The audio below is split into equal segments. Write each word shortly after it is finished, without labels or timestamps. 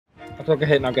Took a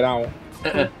hit, now get out.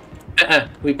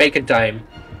 We bacon time.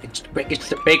 It's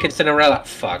bacon Cinderella.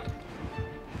 Fuck.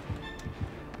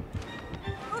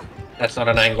 That's not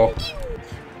an angle.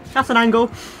 That's an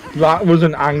angle. That was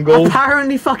an angle.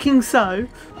 Apparently fucking so.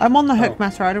 I'm on the hook,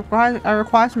 Master. I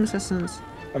require some assistance.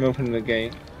 I'm opening the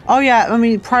gate. Oh yeah, I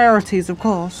mean priorities, of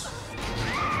course.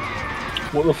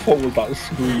 What the fuck was that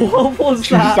scream? What was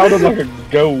She that? sounded like a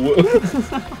goat.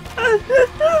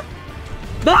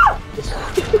 That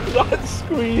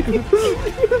scream.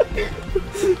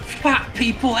 Fat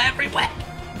people everywhere.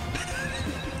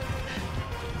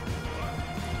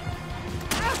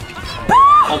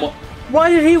 Why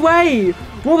did he wait?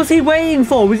 What was he waiting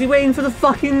for? Was he waiting for the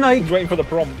fucking like? He's waiting for the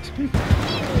prompt.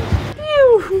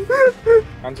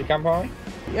 Anti-camp eye?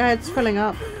 Yeah, it's filling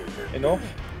up. Enough?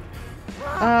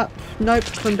 Nope,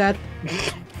 I'm dead.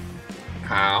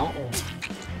 How?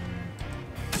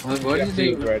 What did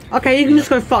you do? Okay, you can just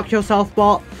go fuck yourself,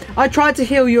 bot. I tried to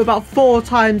heal you about 4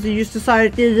 times and you just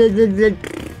decided.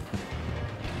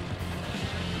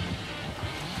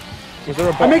 Was there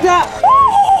a bot? I make that.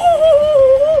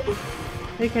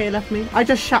 Okay, you left me. I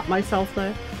just shat myself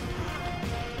though.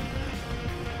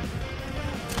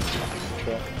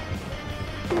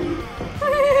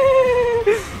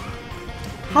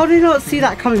 How did you not see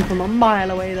that coming from a mile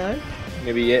away though?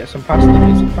 Maybe eat some pasta,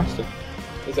 eat some pasta.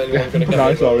 Is anyone gonna get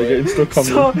Nice, sorry, getting stuck on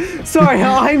me. Sorry,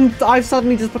 I've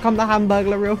suddenly just become the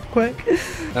Hamburglar real quick.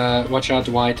 Watch out,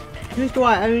 Dwight. Who's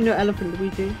Dwight? I only know Elephant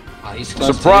Luigi. Oh, he's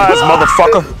close. Surprise,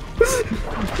 motherfucker!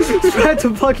 Spread to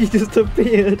Buggy just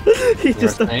appeared. He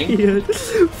just appeared.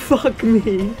 Fuck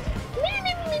me.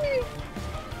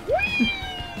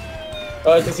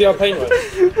 Oh, I can see our paint works.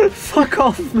 Fuck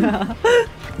off, man.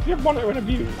 You have monitor and a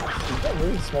view. You've got a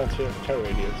really small terror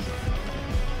radius.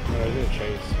 No, I didn't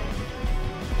chase.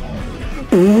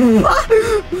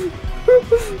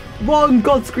 What on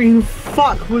God's green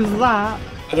fuck was that?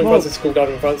 Adam Francis is called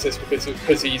Adam Francis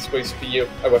because he's supposed to be a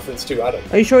reference to Adam.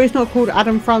 Are you sure he's not called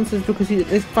Adam Francis because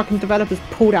his fucking developers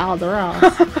pulled it out of their ass?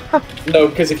 No,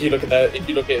 because if you look at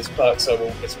his perk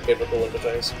symbol, it's biblical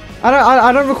undertones.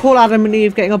 I don't recall Adam and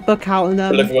Eve getting a book out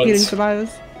and healing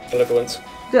survivors. Deliverance.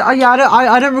 Yeah,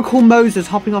 I don't recall Moses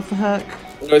hopping off the hook.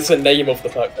 No, it's the name of the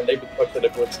perk. The name of the perk,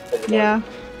 Deliverance. Yeah.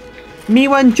 Me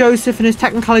when Joseph in his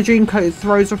Technicolor Dreamcoat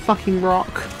throws a fucking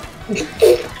rock.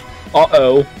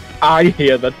 Uh-oh. I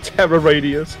hear the terror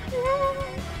radius.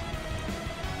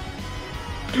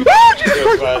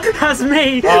 That's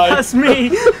me! That's me!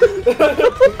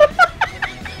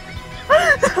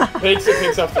 Picks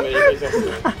after me.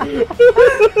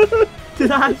 Did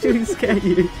that actually scare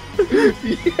you?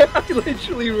 Yeah, I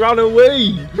literally ran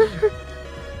away.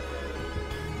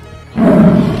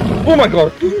 Oh my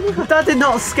god! That did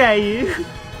not scare you.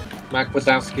 Mac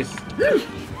Wazowski's.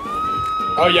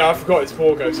 Oh yeah, I forgot it's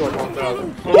Porgo, so I can't tell.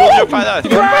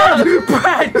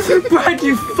 Brad,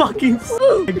 you fucking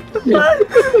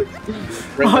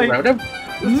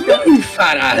You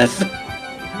fat ass!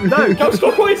 No, come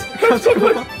clockwise! Come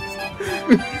clockwise!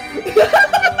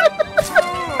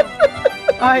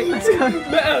 Alright, let's go.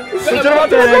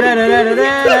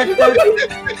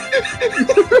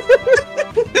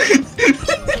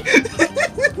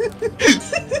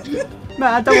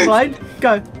 Matt, double blind,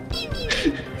 go.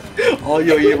 Oh,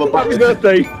 you're evil. Happy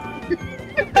birthday!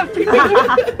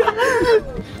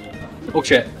 Oh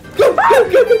shit. Come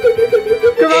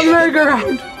on,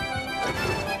 merry-go-round.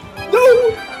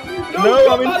 No,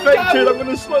 I'm infected, I'm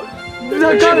gonna slow.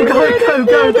 No, go.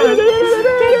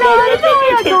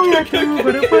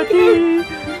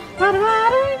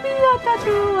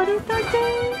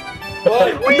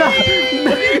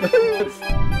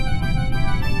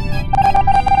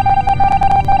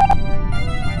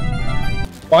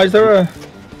 Why is there a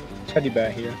teddy bear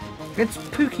here? It's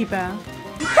Pookie Bear.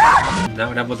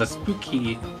 No, that was a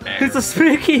spooky bear. It's a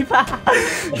spooky bear.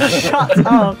 Shut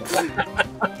up.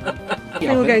 I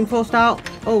think we're getting forced out.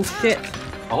 Oh shit.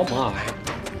 Oh my.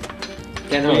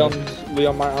 Yeah, no.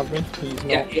 Leon might have me. He's not.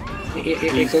 Yeah,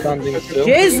 He's standing still.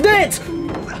 Isn't it?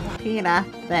 Peter,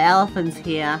 the elephant's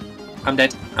here. I'm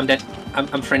dead.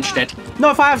 I'm French dead. No,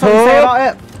 if I have something to say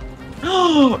about it.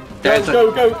 There's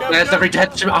the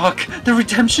redemption arc. The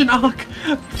redemption arc.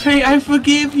 Faye, I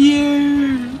forgive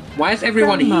you. Why is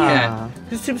everyone here?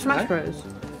 It's Super Smash Bros.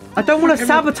 I don't want to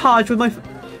sabotage with my.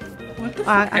 What the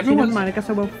fuck? Actually, never mind. I guess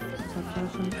I will.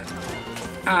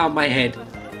 Ow, my head.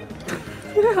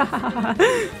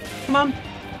 Come on.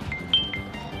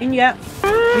 In yet.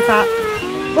 You fat.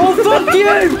 Oh, fuck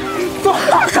you!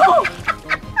 Fuck off!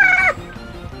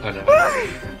 Oh no.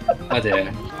 Oh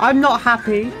dear. I'm not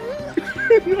happy.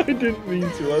 I didn't mean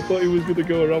to. I thought he was gonna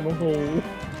go around the hole.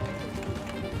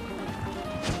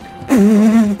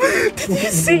 Did you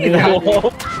see that?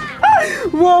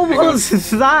 What was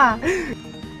that?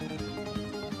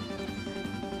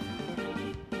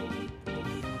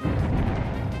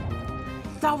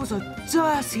 That was a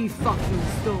dirty fucking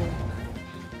storm.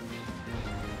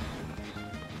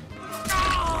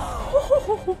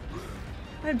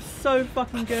 I'm so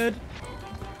fucking good.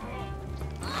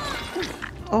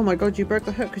 Oh my god, you broke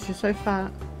the hook because you're so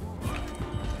fat.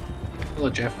 Hello,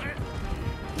 Jeff.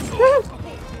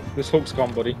 This hook's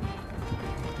gone, buddy.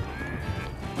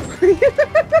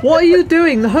 What are you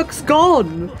doing? The hook's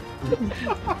gone.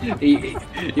 He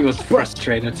was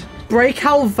frustrated.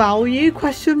 Breakout value?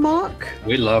 Question mark.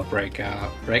 We love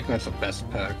Breakout. Breakout's the best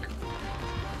perk.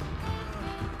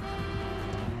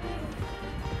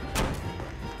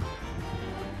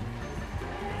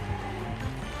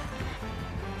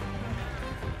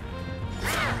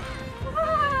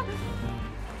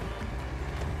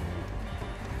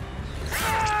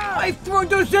 I threw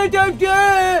the shit out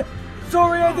there!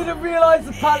 Sorry, I didn't realise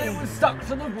the pallet was stuck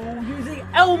to the wall using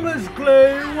Elmer's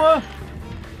glue!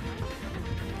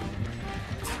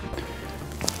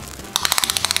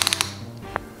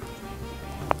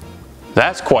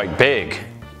 That's quite big.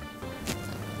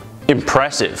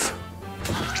 Impressive.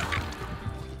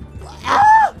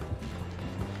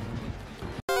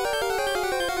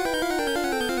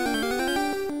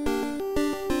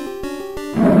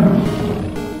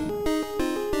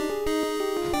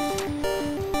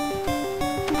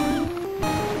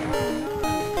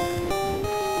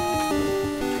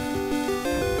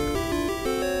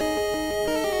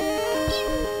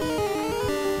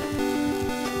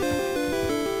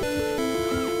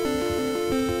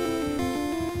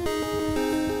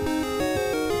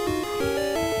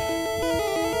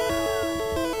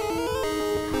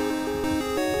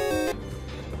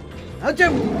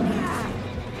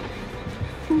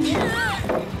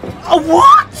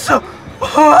 What?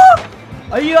 Huh?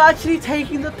 Are you actually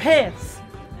taking the piss?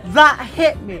 That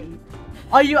hit me.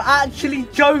 Are you actually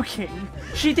joking?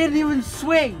 She didn't even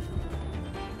swing.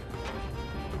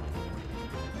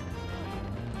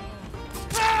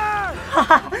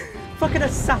 Fucking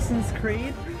Assassin's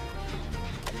Creed.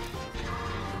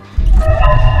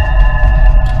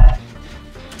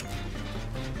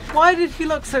 Why did he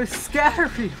look so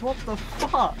scary? What the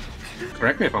fuck?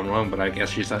 Correct me if I'm wrong, but I guess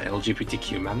she's an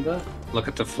LGBTQ member? Look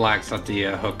at the flags at the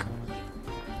hook.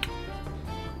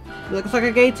 Looks like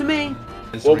a gay to me.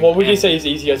 Well, what would you say is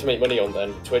easier to make money on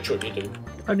then? Twitch or YouTube?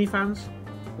 OnlyFans.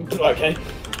 Okay.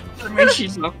 I mean,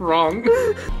 she's not wrong.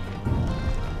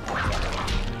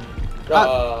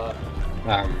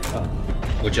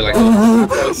 Would you like to...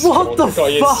 What the fuck?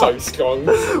 Is so strong.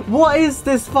 What is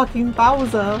this fucking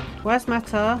Bowser? Where's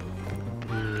Meta?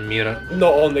 Mira.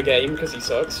 Not on the game because he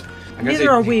sucks.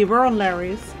 Neither are we. We're on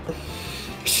Larry's.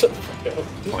 Shut the fuck up.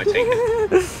 Pointing.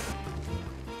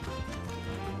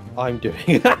 I'm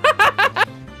doing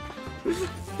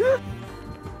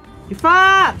You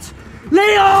fat!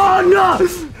 Leon!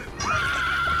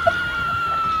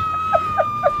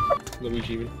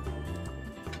 Luigi.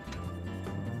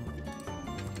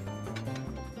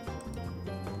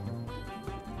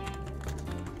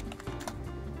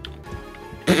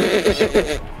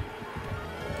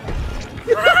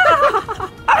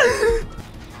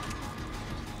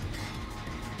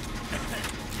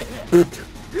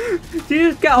 Do you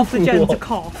just get off the jet to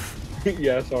cough?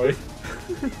 Yeah, sorry.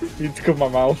 Need to cover my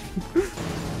mouth.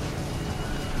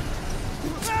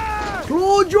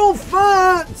 Lord, you're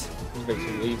fat!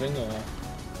 Basically leaving, or...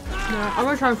 No, I'm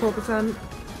gonna try 4%.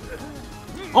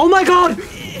 Oh my god!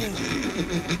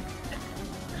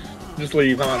 Just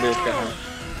leave, I might be able to get her.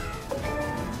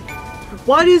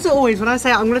 Why is it always when I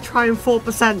say I'm gonna try and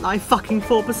 4%, I fucking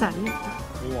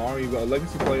 4%? You are, you've got a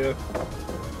legacy player.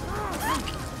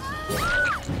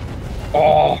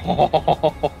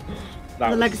 Oh!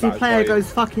 The legacy player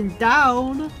goes fucking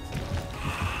down.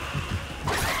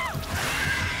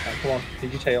 Come on,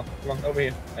 take your tail. Come on, over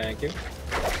here. Thank you.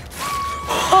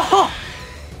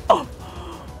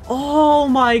 Oh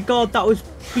my god, that was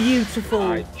beautiful.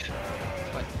 Right.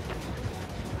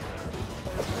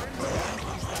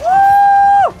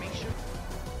 Woo!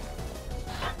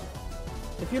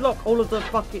 If you look, all of the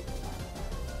fucking...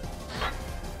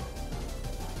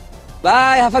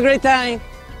 Bye, have a great time.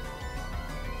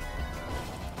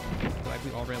 Like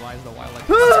we all realized the wildlife.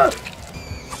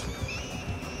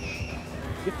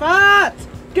 You fat!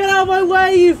 Get out of my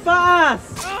way, you fat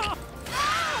ass!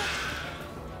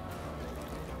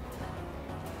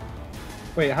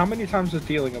 Wait, how many times has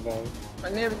dealing evolved? My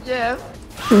name is Jeff.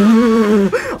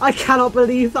 I cannot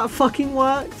believe that fucking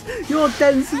worked. You're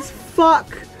dense as fuck.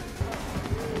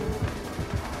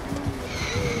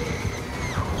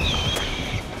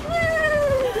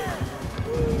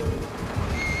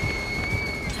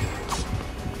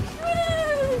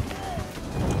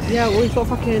 Yeah, well, we've got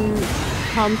fucking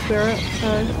calm spirit,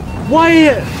 so...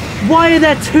 Why are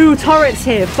there 2 turrets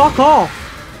here? Fuck off!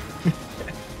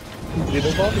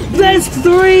 There's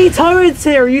 3 turrets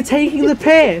here! Are you taking the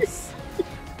piss?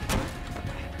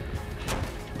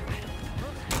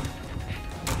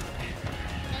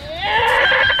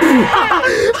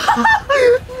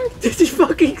 Did you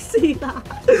fucking see that?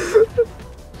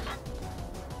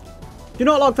 Do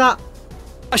not lock that.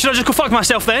 Should I just go fuck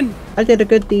myself then? I did a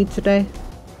good deed today.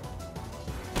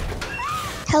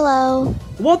 Hello.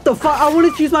 What the fuck? I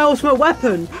wanted to use my ultimate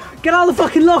weapon. Get out of the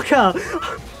fucking locker.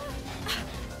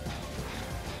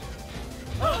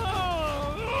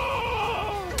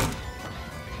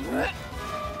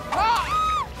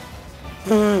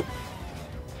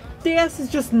 DS is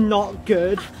just not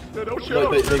good. No,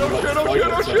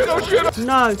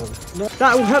 No,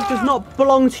 that herb does not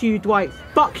belong to you, Dwight.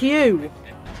 Fuck you.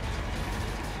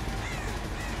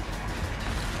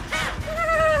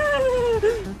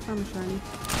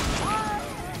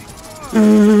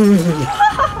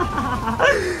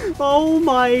 Oh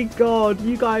my god,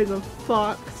 you guys are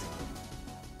fucked.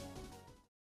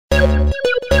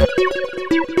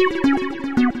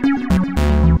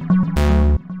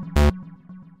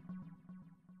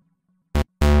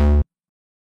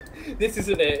 This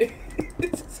isn't it.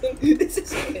 This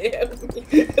isn't it.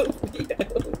 Help me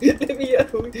out. Let me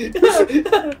out.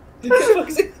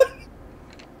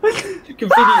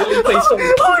 Conveniently placed on.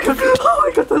 Oh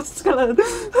my god, that's a skeleton.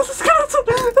 That's a skeleton.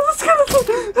 That's a skeleton.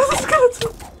 That's a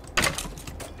skeleton.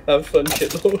 Have fun,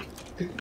 shitlord.